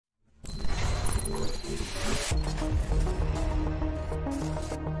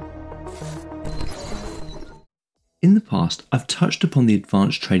In the past, I've touched upon the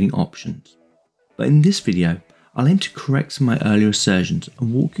advanced trading options, but in this video, I'll aim to correct some of my earlier assertions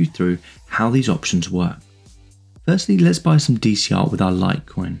and walk you through how these options work. Firstly, let's buy some DCR with our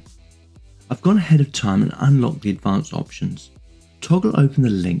Litecoin. I've gone ahead of time and unlocked the advanced options. Toggle open the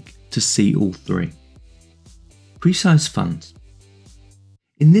link to see all three. Precise funds.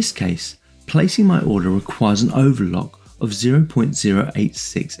 In this case, placing my order requires an overlock of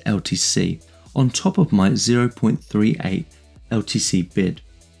 0.086 LTC on top of my 0.38 LTC bid.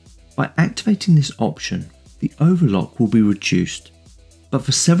 By activating this option, the overlock will be reduced, but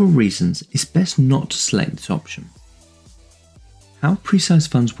for several reasons it's best not to select this option. How precise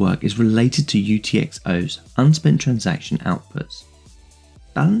funds work is related to UTXO's unspent transaction outputs.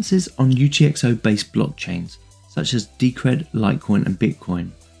 Balances on UTXO-based blockchains such as Decred, Litecoin and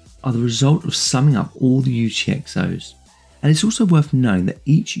Bitcoin are the result of summing up all the UTXOs, and it's also worth knowing that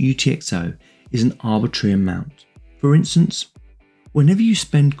each UTXO is an arbitrary amount. For instance, whenever you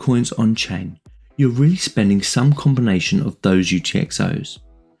spend coins on-chain, you're really spending some combination of those UTXOs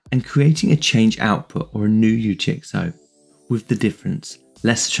and creating a change output or a new UTXO, with the difference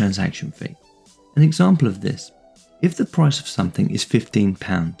less the transaction fee. An example of this, if the price of something is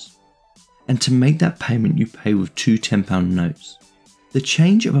 £15, and to make that payment you pay with two £10 notes, the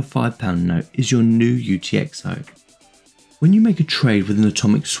change of a £5 note is your new UTXO. When you make a trade with an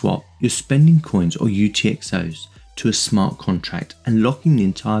atomic swap, you're spending coins or UTXOs to a smart contract and locking the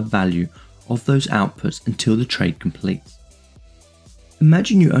entire value of those outputs until the trade completes.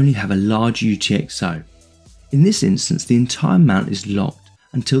 Imagine you only have a large UTXO. In this instance, the entire amount is locked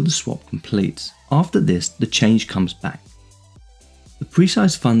until the swap completes. After this, the change comes back. The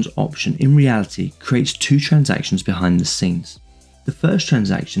precise funds option in reality creates two transactions behind the scenes. The first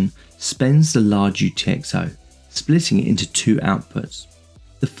transaction spends the large UTXO, splitting it into two outputs.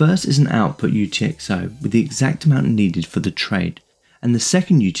 The first is an output UTXO with the exact amount needed for the trade, and the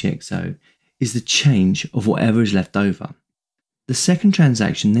second UTXO is the change of whatever is left over. The second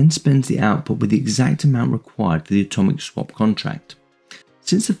transaction then spends the output with the exact amount required for the atomic swap contract.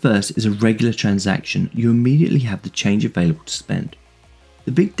 Since the first is a regular transaction, you immediately have the change available to spend.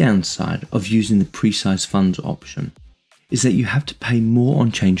 The big downside of using the precise funds option is that you have to pay more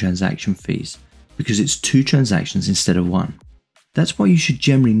on-chain transaction fees because it's two transactions instead of one. That's why you should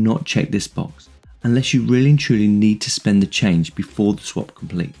generally not check this box unless you really and truly need to spend the change before the swap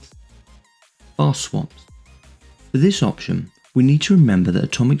completes. Fast swaps. For this option, we need to remember that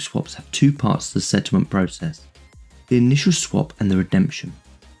atomic swaps have two parts to the settlement process: the initial swap and the redemption.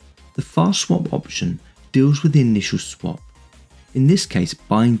 The fast swap option deals with the initial swap, in this case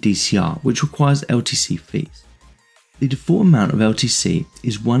buying DCR, which requires LTC fees. The default amount of LTC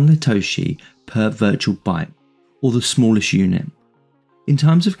is 1 Litoshi per virtual byte, or the smallest unit. In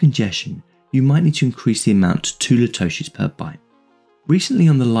times of congestion, you might need to increase the amount to 2 Litoshis per byte. Recently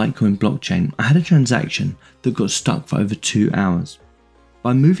on the Litecoin blockchain, I had a transaction that got stuck for over 2 hours.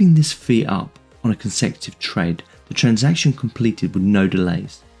 By moving this fee up on a consecutive trade, the transaction completed with no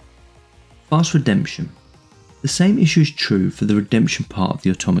delays. Fast redemption. The same issue is true for the redemption part of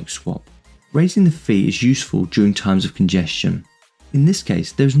the atomic swap. Raising the fee is useful during times of congestion. In this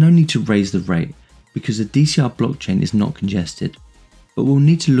case, there is no need to raise the rate because the DCR blockchain is not congested, but we'll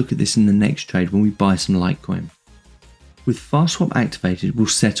need to look at this in the next trade when we buy some Litecoin. With fast swap activated, we'll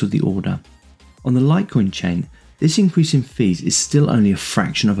settle the order. On the Litecoin chain, this increase in fees is still only a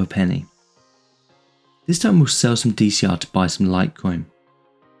fraction of a penny. This time we'll sell some DCR to buy some Litecoin.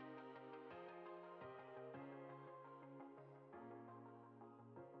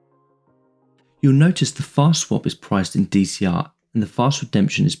 You'll notice the fast swap is priced in DCR and the fast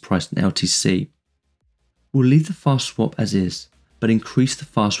redemption is priced in LTC. We'll leave the fast swap as is, but increase the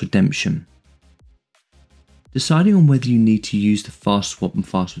fast redemption. Deciding on whether you need to use the fast swap and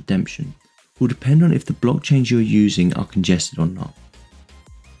fast redemption will depend on if the blockchains you're using are congested or not.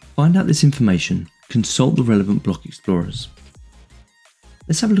 To find out this information, consult the relevant block explorers.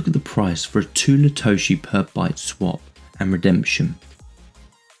 Let's have a look at the price for a 2 Litoshi per byte swap and redemption.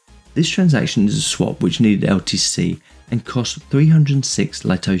 This transaction is a swap which needed LTC and cost 306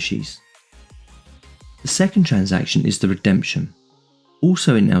 Litoshis. The second transaction is the redemption,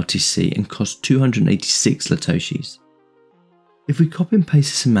 also in LTC and cost 286 Litoshis. If we copy and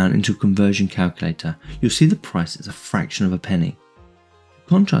paste this amount into a conversion calculator, you'll see the price is a fraction of a penny. To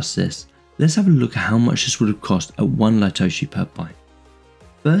contrast this, let's have a look at how much this would have cost at 1 Litoshi per byte.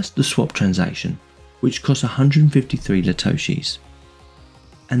 First, the swap transaction, which cost 153 Litoshis,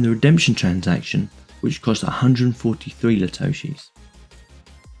 and the redemption transaction, which cost 143 Litoshis.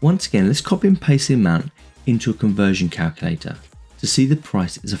 Once again, let's copy and paste the amount into a conversion calculator to see the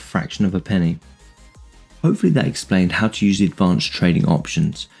price is a fraction of a penny. Hopefully that explained how to use the advanced trading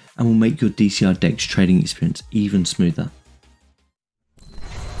options and will make your DCRDEX trading experience even smoother.